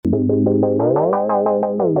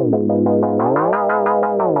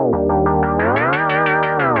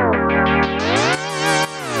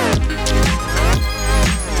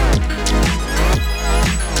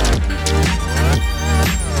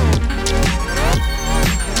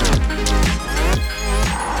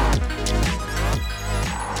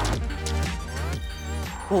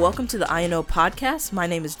Well, welcome to the INO podcast. My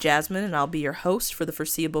name is Jazmyne, and I'll be your host for the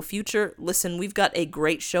foreseeable future. Listen, we've got a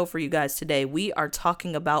great show for you guys today. We are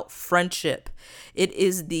talking about friendship. It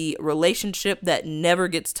is the relationship that never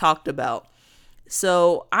gets talked about.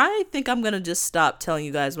 So I think I'm going to just stop telling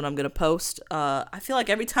you guys when I'm going to post. I feel like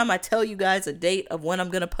every time I tell you guys a date of when I'm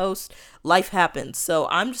going to post, life happens. So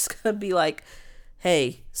I'm just going to be like,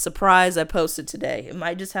 hey, surprise, I posted today. It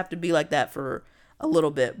might just have to be like that for a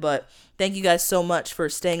little bit, but thank you guys so much for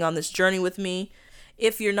staying on this journey with me.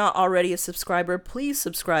 If you're not already a subscriber, please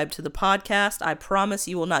subscribe to the podcast. I promise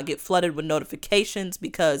you will not get flooded with notifications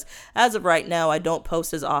because as of right now, I don't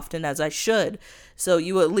post as often as I should. So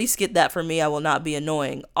you will at least get that from me. I will not be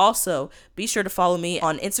annoying. Also, be sure to follow me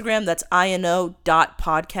on Instagram. That's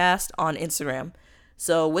ino.podcast on Instagram.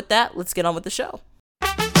 So with that, let's get on with the show.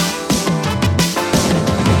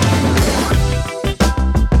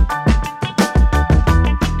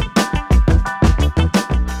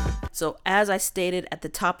 So as I stated at the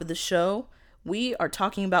top of the show, we are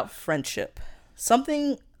talking about friendship.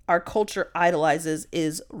 Something our culture idolizes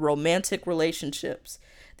is romantic relationships.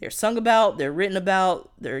 They're sung about, they're written about,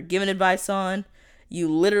 they're given advice on.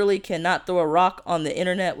 You literally cannot throw a rock on the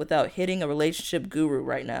internet without hitting a relationship guru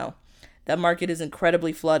right now. That market is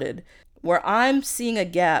incredibly flooded. Where I'm seeing a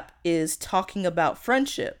gap is talking about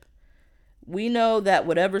friendship. We know that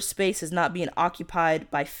whatever space is not being occupied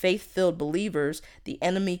by faith-filled believers, the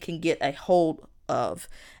enemy can get a hold of.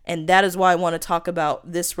 And that is why I want to talk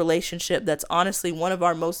about this relationship that's honestly one of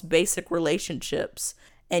our most basic relationships.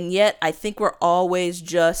 And yet, I think we're always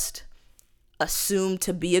just assumed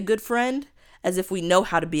to be a good friend, as if we know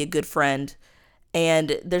how to be a good friend.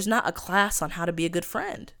 And there's not a class on how to be a good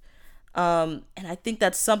friend. And I think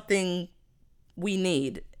that's something we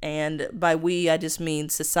need. And by we, I just mean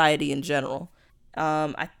society in general.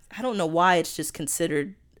 I don't know why it's just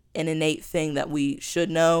considered an innate thing that we should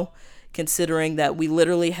know, considering that we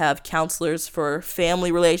literally have counselors for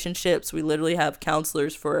family relationships. We literally have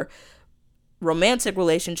counselors for romantic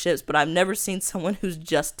relationships, but I've never seen someone who's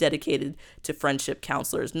just dedicated to friendship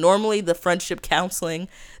counselors. Normally, the friendship counseling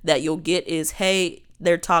that you'll get is, hey,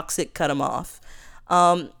 they're toxic, cut them off.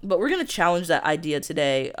 But we're going to challenge that idea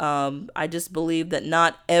today. I just believe that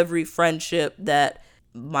not every friendship that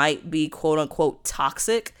might be quote unquote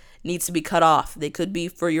toxic needs to be cut off. They could be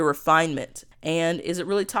for your refinement. And is it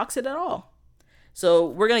really toxic at all? So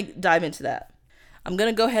we're going to dive into that. I'm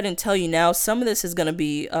going to go ahead and tell you now, some of this is going to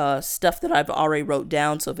be stuff that I've already wrote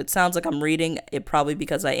down. So if it sounds like I'm reading, it probably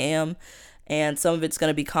because I am. And some of it's going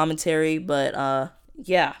to be commentary, but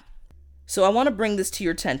yeah. So I want to bring this to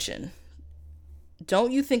your attention.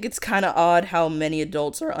 Don't you think it's kind of odd how many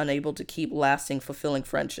adults are unable to keep lasting, fulfilling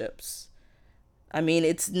friendships? I mean,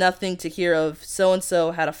 it's nothing to hear of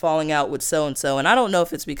so-and-so had a falling out with so-and-so. And I don't know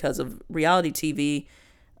if it's because of reality TV.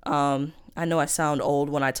 I know I sound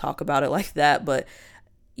old when I talk about it like that, but,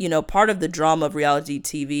 you know, part of the drama of reality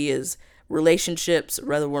TV is relationships,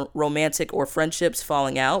 whether romantic or friendships,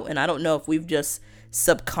 falling out. And I don't know if we've just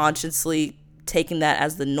subconsciously taken that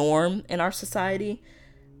as the norm in our society.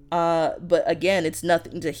 But again, it's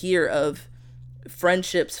nothing to hear of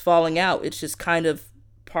friendships falling out. It's just kind of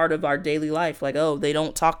part of our daily life. Like, oh, they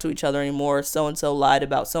don't talk to each other anymore. So-and-so lied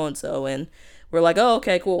about so-and-so. And we're like, oh,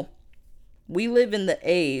 okay, cool. We live in the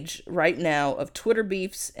age right now of Twitter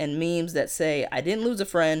beefs and memes that say, I didn't lose a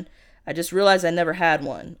friend. I just realized I never had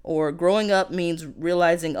one. Or growing up means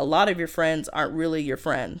realizing a lot of your friends aren't really your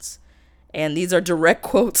friends. And these are direct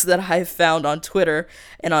quotes that I've found on Twitter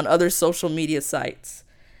and on other social media sites.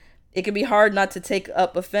 It can be hard not to take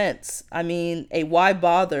up offense. I mean, a why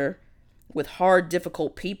bother with hard,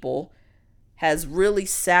 difficult people has really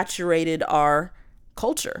saturated our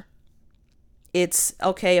culture. It's,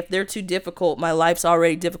 okay, if they're too difficult, my life's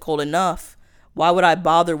already difficult enough. Why would I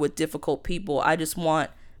bother with difficult people? I just want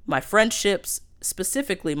my friendships,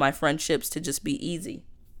 specifically my friendships, to just be easy.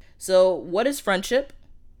 So what is friendship?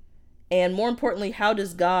 And more importantly, how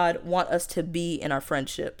does God want us to be in our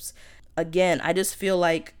friendships? Again, I just feel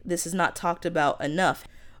like this is not talked about enough.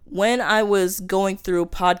 When I was going through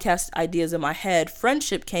podcast ideas in my head,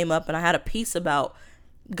 friendship came up and I had a piece about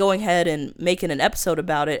going ahead and making an episode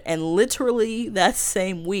about it. And literally that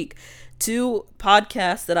same week, 2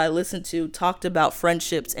 podcasts that I listened to talked about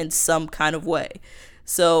friendships in some kind of way.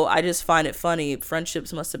 So I just find it funny.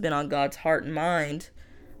 Friendships must have been on God's heart and mind.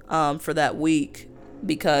 for that week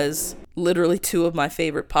because literally two of my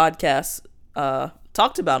favorite podcasts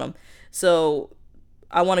talked about them. So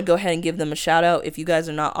I want to go ahead and give them a shout out. If you guys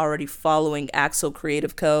are not already following Axel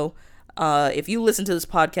Creative Co., if you listen to this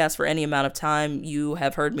podcast for any amount of time, you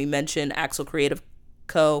have heard me mention Axel Creative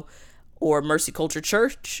Co. or Mercy Culture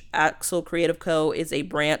Church. Axel Creative Co. is a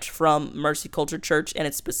branch from Mercy Culture Church, and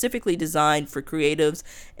it's specifically designed for creatives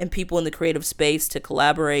and people in the creative space to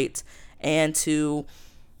collaborate and to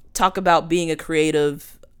talk about being a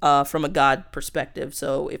creative from a God perspective.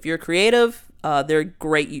 So if you're creative, they're a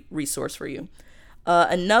great resource for you.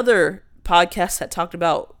 Another podcast that talked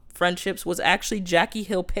about friendships was actually Jackie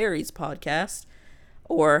Hill Perry's podcast,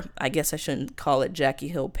 or I guess I shouldn't call it Jackie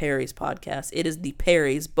Hill Perry's podcast. It is the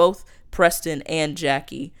Perrys, both Preston and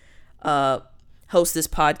Jackie host this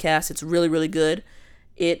podcast. It's really, really good.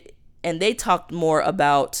 And they talked more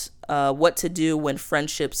about what to do when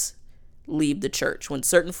friendships leave the church. When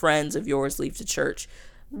certain friends of yours leave the church,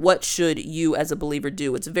 what should you as a believer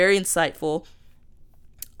do? It's very insightful.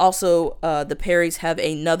 Also, the Perrys have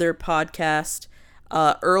another podcast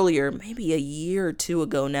earlier, maybe a year or two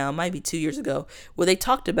ago now, might be 2 years ago, where they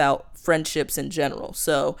talked about friendships in general.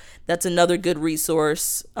 So that's another good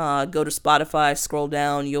resource. Go to Spotify, scroll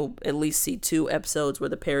down, you'll at least see 2 episodes where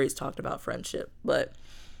the Perrys talked about friendship. But,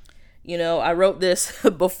 I wrote this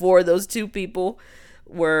before those 2 people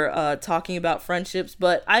were talking about friendships,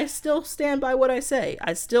 but I still stand by what I say.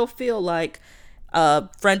 I still feel like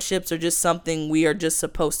friendships are just something we are just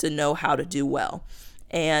supposed to know how to do well.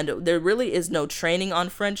 And there really is no training on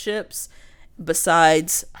friendships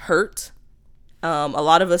besides hurt. A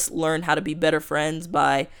lot of us learn how to be better friends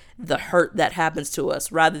by the hurt that happens to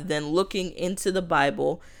us rather than looking into the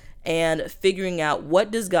Bible and figuring out,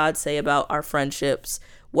 what does God say about our friendships?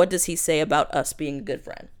 What does he say about us being a good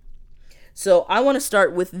friend? So I want to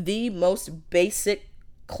start with the most basic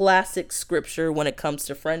classic scripture when it comes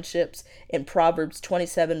to friendships in Proverbs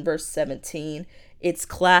 27 verse 17. It's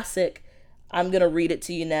classic. I'm going to read it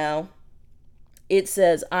to you now. It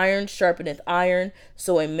says, "Iron sharpeneth iron,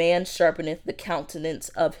 so a man sharpeneth the countenance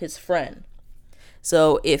of his friend."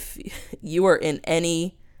 So if you are in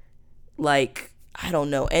any,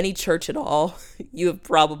 any church at all, you have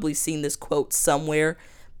probably seen this quote somewhere,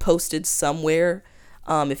 posted somewhere.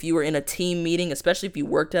 If you were in a team meeting, especially if you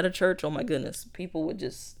worked at a church, oh my goodness, people would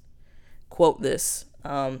just quote this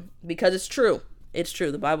because it's true. It's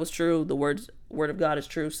true. The Bible's true. The word of God is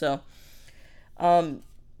true. So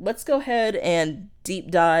let's go ahead and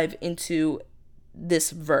deep dive into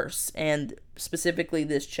this verse and specifically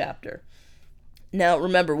this chapter. Now,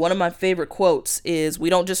 remember, one of my favorite quotes is, "We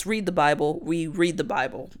don't just read the Bible, we read the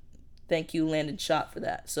Bible." Thank you, Landon Schott, for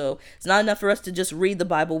that. So it's not enough for us to just read the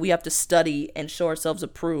Bible. We have to study and show ourselves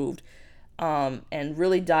approved and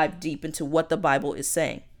really dive deep into what the Bible is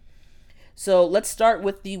saying. So let's start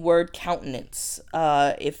with the word countenance.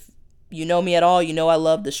 If you know me at all, you know I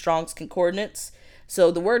love the Strong's Concordance.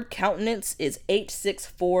 So the word countenance is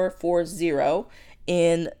 86440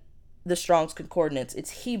 in the Strong's Concordance.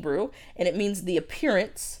 It's Hebrew, and it means the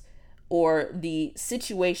appearance or the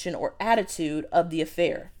situation or attitude of the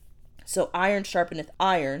affair. So iron sharpeneth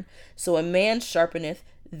iron, so a man sharpeneth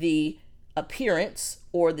the appearance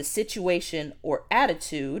or the situation or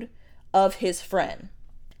attitude of his friend.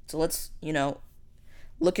 So let's,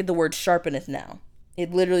 look at the word sharpeneth now.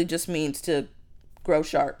 It literally just means to grow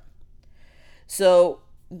sharp. So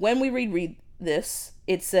when we read this,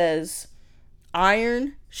 it says,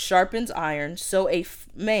 "Iron sharpens iron, so a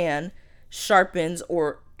man sharpens,"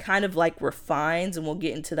 or kind of like refines, and we'll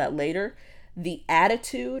get into that later, "the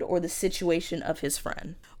attitude or the situation of his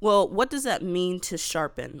friend." Well, what does that mean to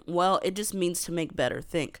sharpen? Well, it just means to make better.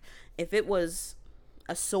 Think, if it was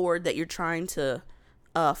a sword that you're trying to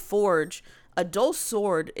forge, a dull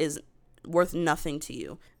sword is worth nothing to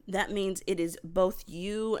you. That means it is both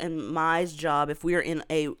you and my's job, if we are in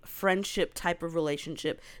a friendship type of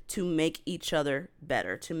relationship, to make each other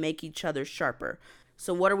better, to make each other sharper.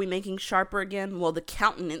 So what are we making sharper again? Well, the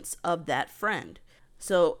countenance of that friend.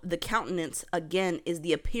 So the countenance, again, is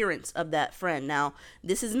the appearance of that friend. Now,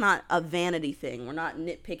 this is not a vanity thing. We're not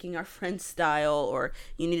nitpicking our friend's style or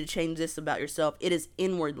you need to change this about yourself. It is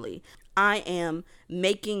inwardly. I am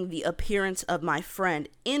making the appearance of my friend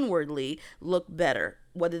inwardly look better.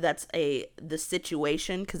 Whether that's the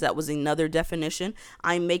situation, because that was another definition.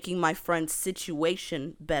 I'm making my friend's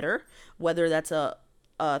situation better. Whether that's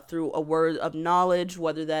through a word of knowledge,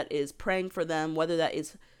 whether that is praying for them, whether that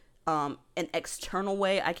is an external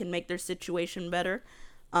way I can make their situation better.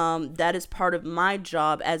 That is part of my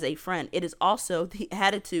job as a friend. It is also the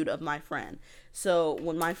attitude of my friend. So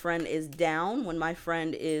when my friend is down, when my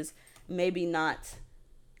friend is maybe not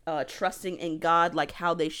trusting in God like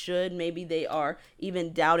how they should. Maybe they are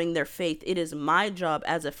even doubting their faith. It is my job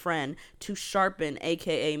as a friend to sharpen,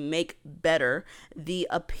 aka make better, the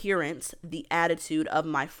appearance, the attitude of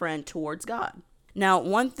my friend towards God. Now,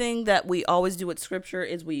 one thing that we always do with scripture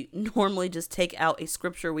is we normally just take out a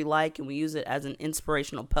scripture we like and we use it as an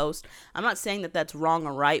inspirational post. I'm not saying that that's wrong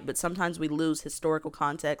or right, but sometimes we lose historical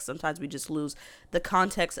context. Sometimes we just lose the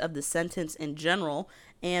context of the sentence in general,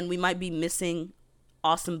 and we might be missing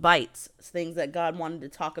awesome bites, things that God wanted to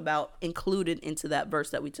talk about included into that verse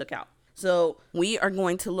that we took out. So we are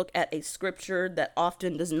going to look at a scripture that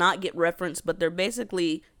often does not get referenced, but they're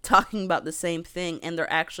basically talking about the same thing, and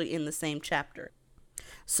they're actually in the same chapter.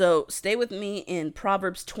 So stay with me in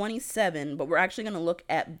Proverbs 27, but we're actually going to look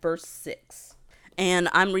at verse 6. And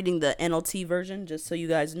I'm reading the NLT version, just so you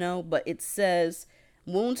guys know, but it says,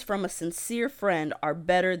 "Wounds from a sincere friend are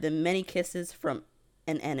better than many kisses from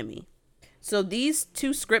an enemy." So these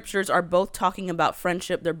two scriptures are both talking about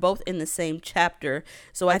friendship. They're both in the same chapter.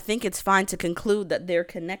 So I think it's fine to conclude that they're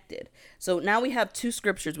connected. So now we have two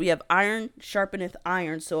scriptures. We have iron sharpeneth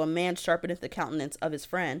iron, so a man sharpeneth the countenance of his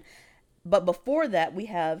friend. But before that, we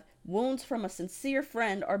have wounds from a sincere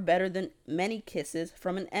friend are better than many kisses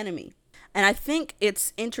from an enemy. And I think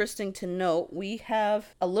it's interesting to note we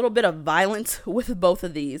have a little bit of violence with both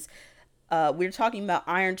of these. We're talking about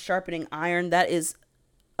iron sharpening iron. That is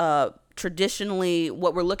traditionally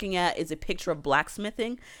what we're looking at is a picture of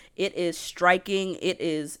blacksmithing. It is striking. It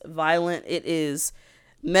is violent. It is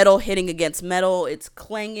metal hitting against metal. It's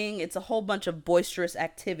clanging. It's a whole bunch of boisterous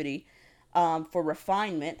activity for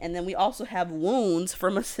refinement. And then we also have wounds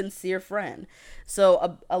from a sincere friend.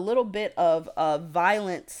 So a little bit of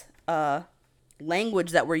violent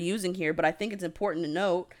language that we're using here, but I think it's important to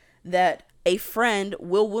note that a friend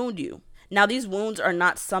will wound you. Now, these wounds are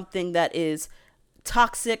not something that is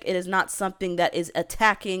toxic. It is not something that is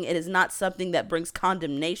attacking. It is not something that brings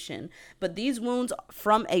condemnation. But these wounds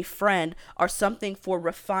from a friend are something for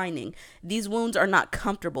refining. These wounds are not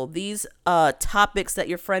comfortable. These topics that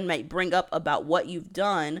your friend might bring up about what you've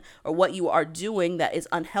done or what you are doing that is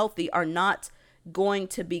unhealthy are not going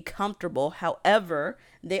to be comfortable. However,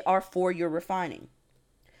 they are for your refining.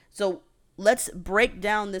 So let's break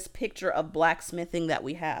down this picture of blacksmithing that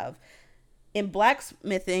we have. In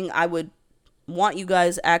blacksmithing, I would want you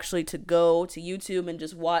guys actually to go to YouTube and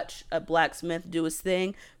just watch a blacksmith do his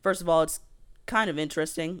thing. First of all, it's kind of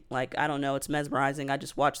interesting. Like, I don't know, it's mesmerizing. I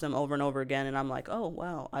just watch them over and over again, and I'm like, oh,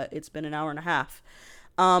 wow, it's been an hour and a half.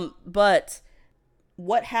 But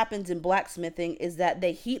what happens in blacksmithing is that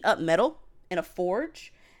they heat up metal in a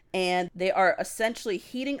forge, and they are essentially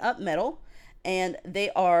heating up metal, and they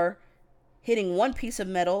are hitting one piece of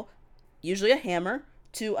metal, usually a hammer,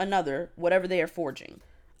 to another, whatever they are forging.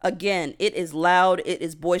 Again, it is loud, it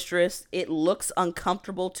is boisterous, it looks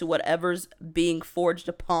uncomfortable to whatever's being forged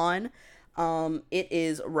upon. It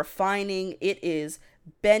is refining, it is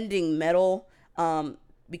bending metal,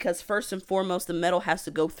 because first and foremost, the metal has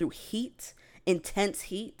to go through heat, intense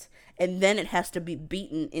heat, and then it has to be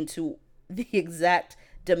beaten into the exact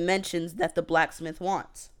dimensions that the blacksmith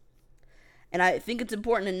wants. And I think it's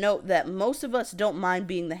important to note that most of us don't mind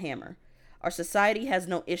being the hammer. Our society has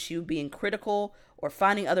no issue being critical or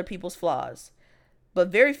finding other people's flaws. But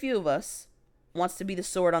very few of us wants to be the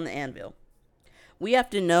sword on the anvil. We have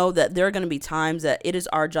to know that there are going to be times that it is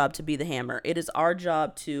our job to be the hammer. It is our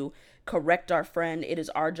job to correct our friend. It is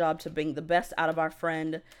our job to bring the best out of our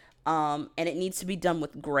friend. And it needs to be done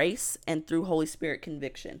with grace and through Holy Spirit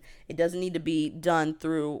conviction. It doesn't need to be done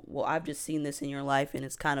through, well, I've just seen this in your life and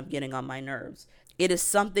it's kind of getting on my nerves. It is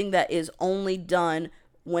something that is only done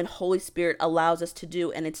when Holy Spirit allows us to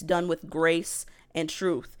do, and it's done with grace and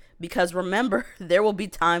truth. Because remember, there will be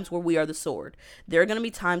times where we are the sword. There are going to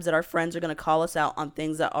be times that our friends are going to call us out on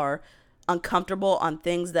things that are uncomfortable, on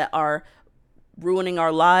things that are ruining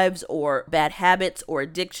our lives, or bad habits or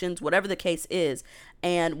addictions, whatever the case is.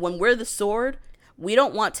 And when we're the sword, we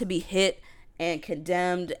don't want to be hit and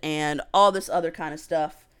condemned and all this other kind of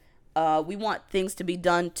stuff. We want things to be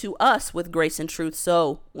done to us with grace and truth.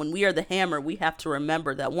 So when we are the hammer, we have to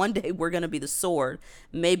remember that one day we're going to be the sword.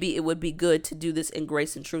 Maybe it would be good to do this in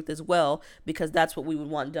grace and truth as well, because that's what we would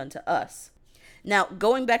want done to us. Now,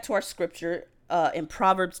 going back to our scripture, in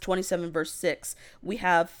Proverbs 27 verse 6, we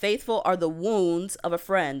have faithful are the wounds of a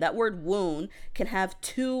friend. That word wound can have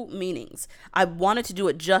two meanings. I wanted to do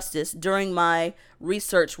it justice. During my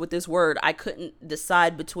research with this word, I couldn't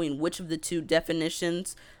decide between which of the two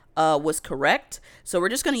definitions was correct. So we're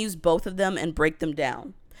just going to use both of them and break them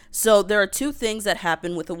down. So there are two things that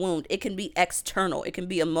happen with a wound. It can be external. It can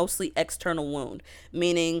be a mostly external wound,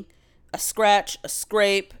 meaning a scratch, a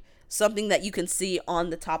scrape, something that you can see on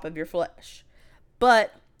the top of your flesh.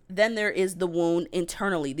 But then there is the wound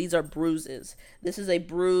internally. These are bruises. This is a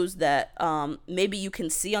bruise that maybe you can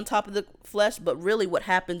see on top of the flesh, but really what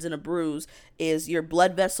happens in a bruise is your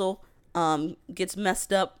blood vessel gets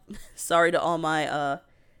messed up. Sorry to all my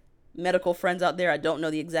medical friends out there. I don't know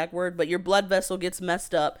the exact word, but your blood vessel gets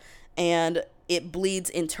messed up and it bleeds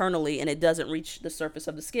internally and it doesn't reach the surface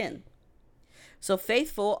of the skin. So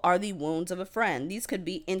faithful are the wounds of a friend. These could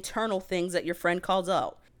be internal things that your friend calls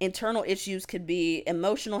out. Internal issues could be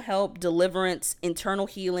emotional help, deliverance, internal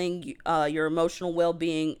healing, your emotional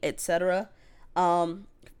well-being, etc.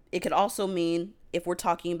 It could also mean, if we're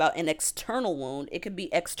talking about an external wound, it could be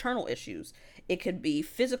external issues. It could be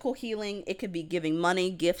physical healing. It could be giving money,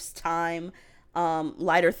 gifts, time,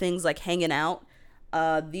 lighter things like hanging out.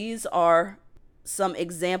 These are some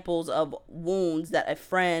examples of wounds that a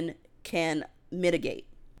friend can mitigate.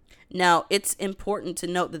 Now, it's important to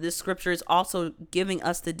note that this scripture is also giving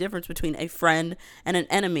us the difference between a friend and an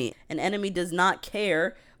enemy. An enemy does not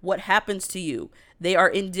care what happens to you. They are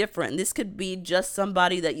indifferent. This could be just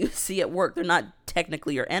somebody that you see at work. They're not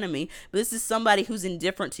technically your enemy, but this is somebody who's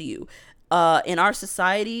indifferent to you. In our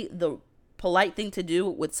society, the polite thing to do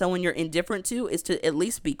with someone you're indifferent to is to at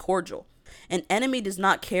least be cordial. An enemy does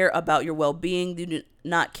not care about your well-being. They do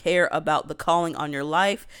not care about the calling on your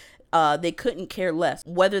life. They couldn't care less.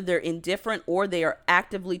 Whether they're indifferent or they are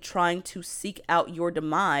actively trying to seek out your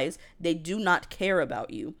demise, they do not care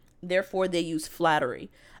about you. Therefore, they use flattery.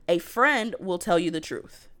 A friend will tell you the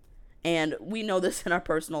truth. And we know this in our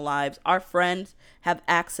personal lives. Our friends have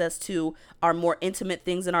access to our more intimate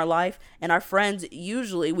things in our life. And our friends,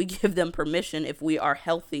 usually we give them permission, if we are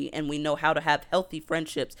healthy and we know how to have healthy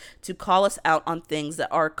friendships, to call us out on things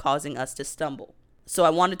that are causing us to stumble. So I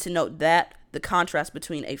wanted to note that the contrast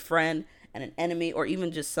between a friend and an enemy, or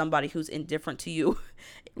even just somebody who's indifferent to you.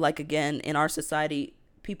 Like, again, in our society,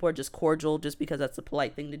 people are just cordial just because that's the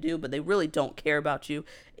polite thing to do, but they really don't care about you.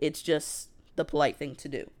 It's just the polite thing to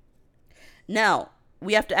do. Now,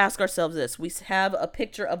 we have to ask ourselves this. We have a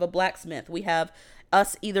picture of a blacksmith. We have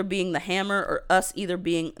us either being the hammer or us either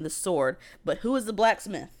being the sword. But who is the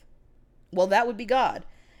blacksmith? Well, that would be God.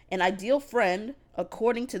 An ideal friend,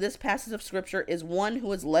 according to this passage of scripture, is one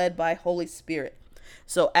who is led by Holy Spirit.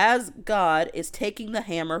 So as God is taking the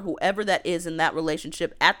hammer, whoever that is in that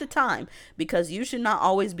relationship at the time, because you should not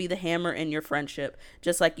always be the hammer in your friendship,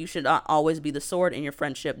 just like you should not always be the sword in your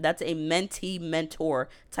friendship. That's a mentee-mentor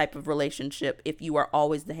type of relationship if you are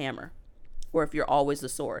always the hammer or if you're always the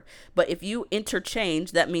sword. But if you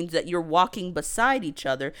interchange, that means that you're walking beside each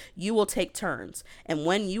other. You will take turns. And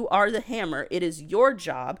when you are the hammer, it is your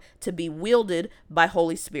job to be wielded by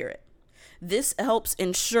Holy Spirit. This helps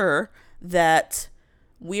ensure that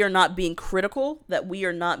we are not being critical, that we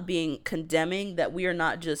are not being condemning, that we are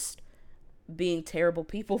not just being terrible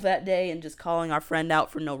people that day and just calling our friend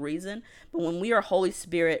out for no reason. But when we are Holy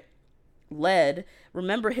Spirit led,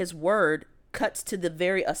 remember his word cuts to the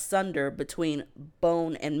very asunder between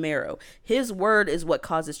bone and marrow. His word is what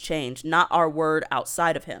causes change, not our word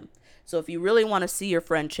outside of him. So if you really want to see your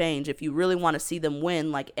friend change, if you really want to see them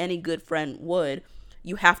win like any good friend would,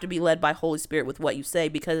 you have to be led by Holy Spirit with what you say,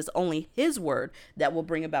 because it's only his word that will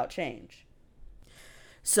bring about change.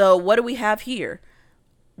 So what do we have here?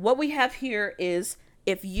 What we have here is,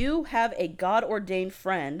 if you have a God-ordained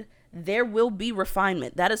friend, there will be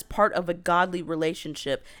refinement. That is part of a godly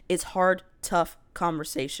relationship. It's hard, tough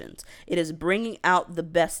conversations. It is bringing out the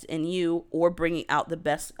best in you or bringing out the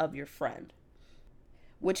best of your friend,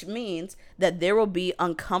 which means that there will be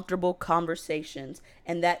uncomfortable conversations,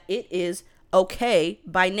 and that it is okay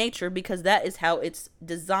by nature, because that is how it's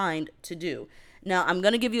designed to do. Now, I'm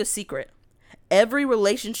going to give you a secret. Every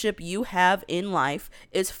relationship you have in life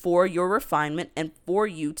is for your refinement and for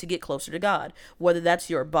you to get closer to God. Whether that's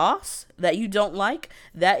your boss that you don't like,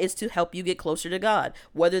 that is to help you get closer to God.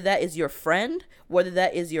 Whether that is your friend, whether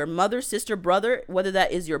that is your mother, sister, brother, whether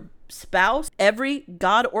that is your spouse, every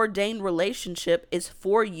God-ordained relationship is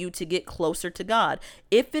for you to get closer to God.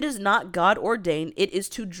 If it is not God-ordained, it is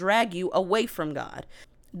to drag you away from God.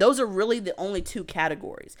 Those are really the only two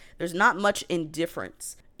categories. There's not much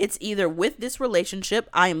indifference. It's either with this relationship,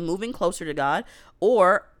 I am moving closer to God,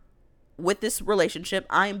 or with this relationship,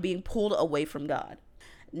 I am being pulled away from God.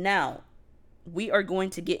 Now, we are going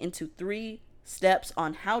to get into 3 steps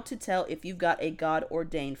on how to tell if you've got a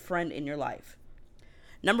God-ordained friend in your life.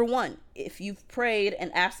 Number 1, if you've prayed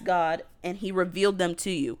and asked God and he revealed them to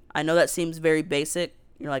you. I know that seems very basic.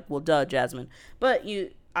 You're like, well, duh, Jazmyne. But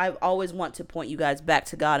I always want to point you guys back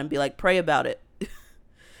to God and be like, pray about it.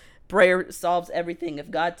 Prayer solves everything. If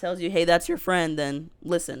God tells you, hey, that's your friend, then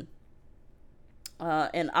listen.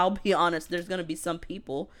 And I'll be honest, there's going to be some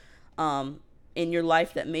people in your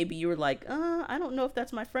life that maybe you were like, I don't know if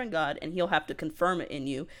that's my friend, God. And he'll have to confirm it in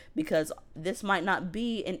you, because this might not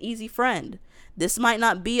be an easy friend. This might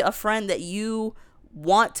not be a friend that you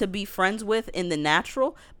want to be friends with in the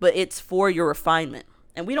natural, but it's for your refinement.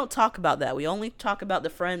 And we don't talk about that. We only talk about the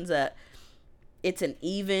friends that it's an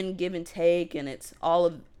even give and take, and it's all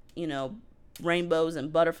of, rainbows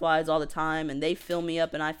and butterflies all the time, and they fill me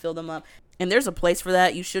up and I fill them up. And there's a place for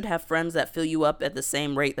that. You should have friends that fill you up at the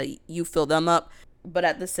same rate that you fill them up. But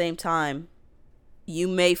at the same time, you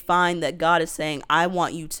may find that God is saying, I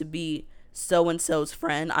want you to be so-and-so's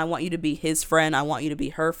friend. I want you to be his friend. I want you to be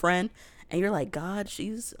her friend. And you're like, God,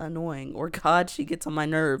 she's annoying, or God, she gets on my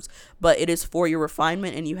nerves. But it is for your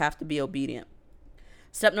refinement, and you have to be obedient.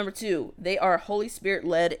 Step number 2, they are Holy Spirit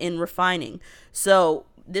led in refining. So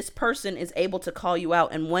this person is able to call you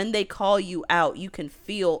out. And when they call you out, you can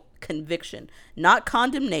feel conviction, not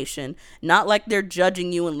condemnation, not like they're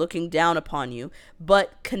judging you and looking down upon you,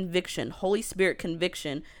 but conviction, Holy Spirit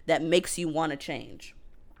conviction that makes you want to change.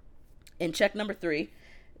 And check number 3,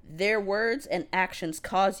 their words and actions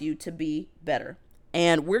cause you to be better.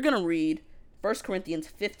 And we're going to read 1 Corinthians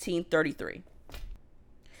 15:33.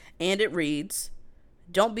 And it reads,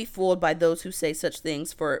 don't be fooled by those who say such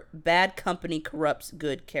things, for bad company corrupts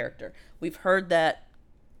good character. We've heard that.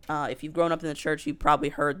 If you've grown up in the church, you've probably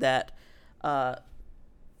heard that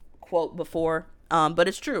quote before. But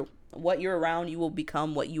it's true. What you're around, you will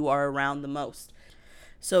become what you are around the most.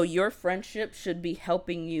 So your friendship should be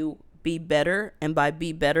helping you be better. And by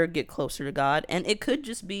be better, get closer to God. And it could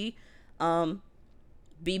just be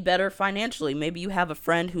better financially. Maybe you have a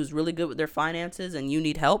friend who's really good with their finances and you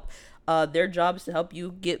need help. Their job is to help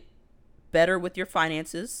you get better with your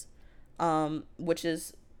finances, which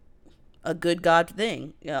is a good God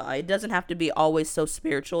thing. It doesn't have to be always so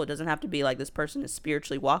spiritual. It doesn't have to be like this person is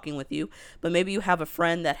spiritually walking with you, but maybe you have a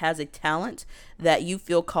friend that has a talent that you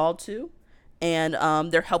feel called to, and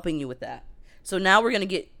they're helping you with that. So now we're going to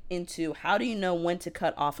get into, how do you know when to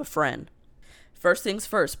cut off a friend? First things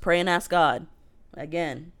first, pray and ask God.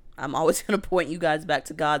 Again, I'm always going to point you guys back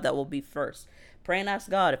to God. That will be first. Pray and ask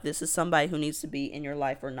God if this is somebody who needs to be in your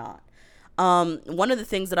life or not. One of the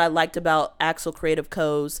things that I liked about Axel Creative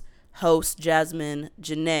Co.'s host, Jazmyne,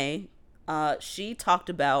 she talked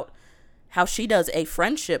about how she does a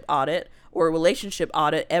friendship audit or a relationship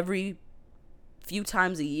audit every few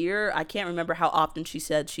times a year. I can't remember how often she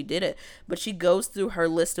said she did it, but she goes through her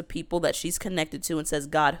list of people that she's connected to and says,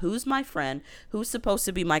 God, who's my friend? Who's supposed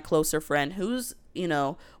to be my closer friend? Who's,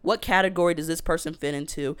 what category does this person fit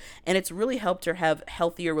into? And it's really helped her have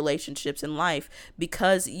healthier relationships in life,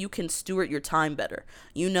 because you can steward your time better.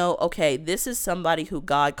 Okay, this is somebody who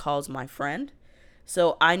God calls my friend.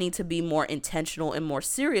 So I need to be more intentional and more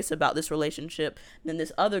serious about this relationship than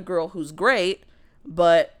this other girl who's great,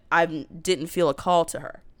 but I didn't feel a call to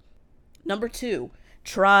her. Number 2,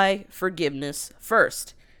 try forgiveness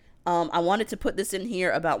first. I wanted to put this in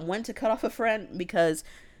here about when to cut off a friend, because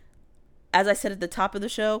as I said at the top of the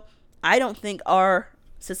show, I don't think our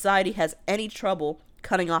society has any trouble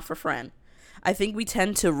cutting off a friend. I think we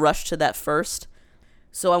tend to rush to that first.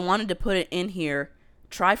 So I wanted to put it in here.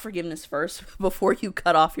 Try forgiveness first before you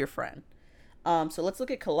cut off your friend. So let's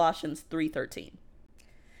look at Colossians 3:13.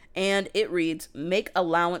 And it reads, make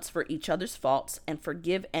allowance for each other's faults and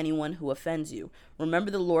forgive anyone who offends you.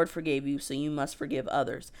 Remember, the Lord forgave you, so you must forgive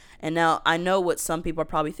others. And now I know what some people are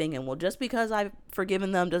probably thinking. Well, just because I've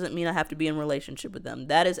forgiven them doesn't mean I have to be in a relationship with them.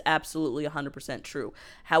 That is absolutely 100% true.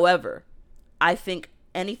 However, I think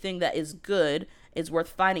anything that is good is worth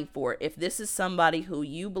fighting for. If this is somebody who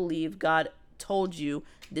you believe God told you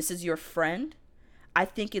this is your friend, I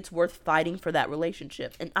think it's worth fighting for that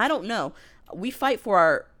relationship. And I don't know. We fight for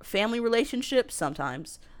our family relationships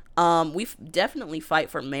sometimes. We definitely fight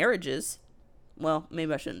for marriages. Well,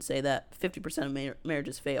 maybe I shouldn't say that. 50% of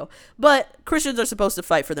marriages fail. But Christians are supposed to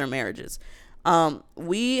fight for their marriages.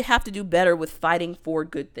 We have to do better with fighting for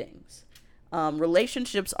good things.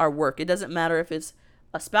 Relationships are work. It doesn't matter if it's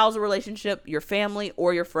a spousal relationship, your family,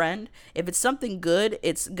 or your friend. If it's something good,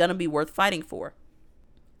 it's going to be worth fighting for.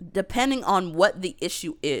 Depending on what the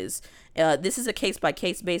issue is. This is a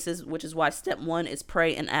case-by-case basis, which is why step 1 is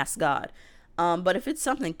pray and ask God. But if it's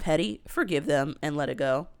something petty, forgive them and let it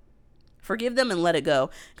go. Forgive them and let it go.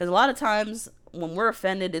 Because a lot of times when we're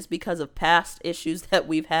offended, it's because of past issues that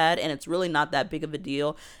we've had, and it's really not that big of a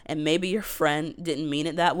deal. And maybe your friend didn't mean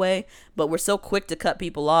it that way, but we're so quick to cut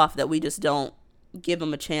people off that we just don't give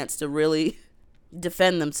them a chance to really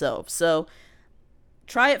defend themselves. So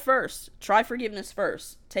try it first. Try forgiveness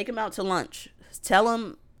first. Take them out to lunch. Tell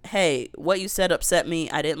them, hey, what you said upset me.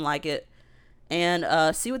 I didn't like it.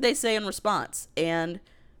 and see what they say in response. And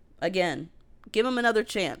again, give them another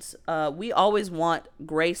chance. We always want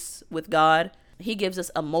grace with God. He gives us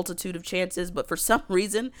a multitude of chances, but for some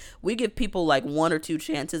reason, we give people like 1 or 2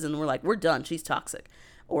 chances and we're like, we're done, she's toxic.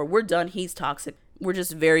 Or we're done, he's toxic. We're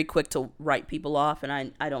just very quick to write people off,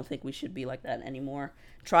 and I don't think we should be like that anymore.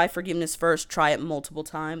 Try forgiveness first. Try it multiple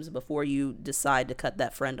times before you decide to cut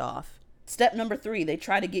that friend off. Step number 3, they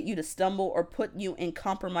try to get you to stumble or put you in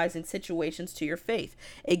compromising situations to your faith.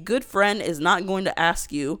 A good friend is not going to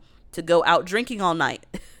ask you to go out drinking all night.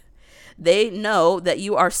 They know that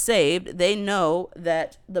you are saved. They know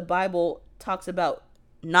that the Bible talks about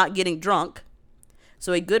not getting drunk.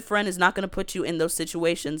 So a good friend is not going to put you in those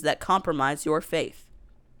situations that compromise your faith.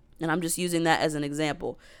 And I'm just using that as an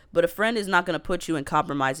example. But a friend is not going to put you in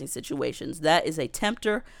compromising situations. That is a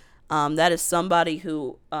tempter. That is somebody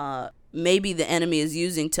who maybe the enemy is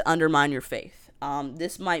using to undermine your faith.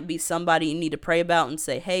 This might be somebody you need to pray about and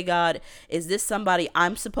say, hey, God, is this somebody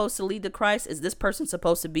I'm supposed to lead to Christ? Is this person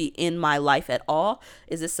supposed to be in my life at all?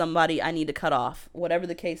 Is this somebody I need to cut off? Whatever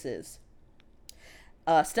the case is.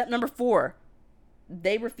 Step number 4.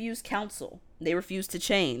 They refuse counsel. They refuse to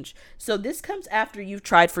change. So this comes after you've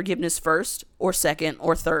tried forgiveness first or second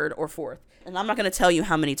or third or fourth. And I'm not going to tell you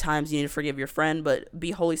how many times you need to forgive your friend, but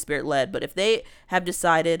be Holy Spirit led. But if they have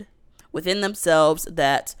decided within themselves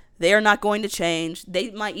that they are not going to change, they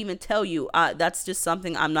might even tell you, that's just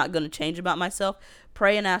something I'm not going to change about myself.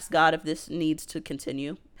 Pray and ask God if this needs to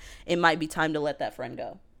continue. It might be time to let that friend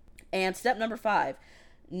go. And step number 5,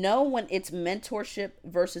 know when it's mentorship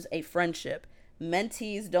versus a friendship.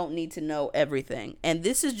 Mentees don't need to know everything. And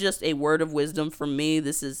this is just a word of wisdom from me.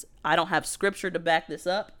 I don't have scripture to back this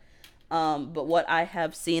up. But what I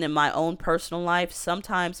have seen in my own personal life,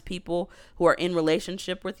 sometimes people who are in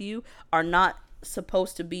relationship with you are not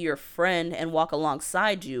supposed to be your friend and walk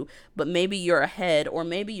alongside you, but maybe you're ahead or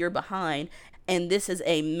maybe you're behind. And this is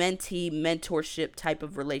a mentee mentorship type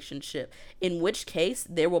of relationship, in which case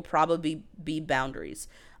there will probably be boundaries.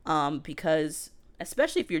 Because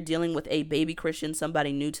especially if you're dealing with a baby Christian,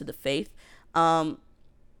 somebody new to the faith, they've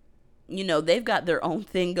got their own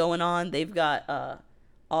thing going on. They've got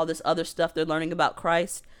all this other stuff they're learning about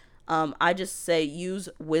Christ. I just say use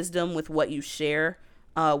wisdom with what you share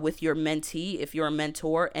with your mentee. If you're a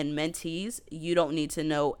mentor, and mentees, you don't need to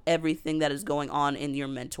know everything that is going on in your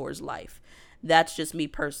mentor's life. That's just me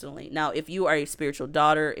personally. Now, if you are a spiritual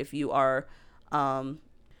daughter, if you are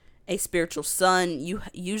a spiritual son, you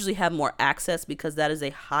usually have more access because that is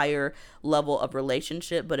a higher level of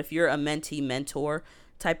relationship. But if you're a mentee mentor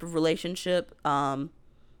type of relationship,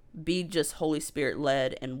 be just Holy Spirit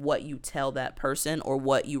led in what you tell that person or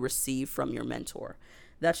what you receive from your mentor.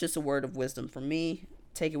 That's just a word of wisdom from me.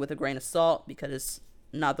 Take it with a grain of salt because it's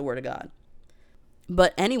not the word of God.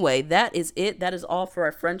 But anyway, that is it. That is all for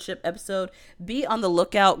our friendship episode. Be on the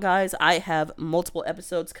lookout, guys. I have multiple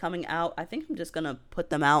episodes coming out. I think I'm just going to put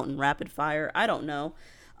them out in rapid fire. I don't know.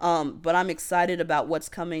 But I'm excited about what's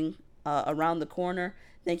coming around the corner.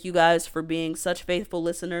 Thank you guys for being such faithful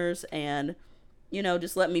listeners, and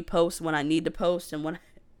just let me post when I need to post and when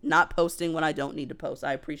not posting when I don't need to post.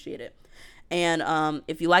 I appreciate it. And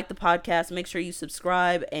if you like the podcast, make sure you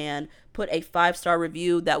subscribe and put a 5-star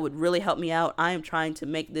review. That would really help me out. I am trying to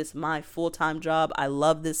make this my full-time job. I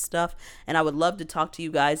love this stuff, and I would love to talk to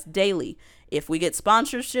you guys daily. If we get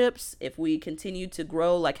sponsorships, if we continue to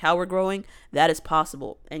grow like how we're growing, that is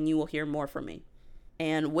possible, and you will hear more from me.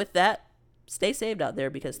 And with that, stay saved out there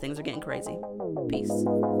because things are getting crazy. Peace.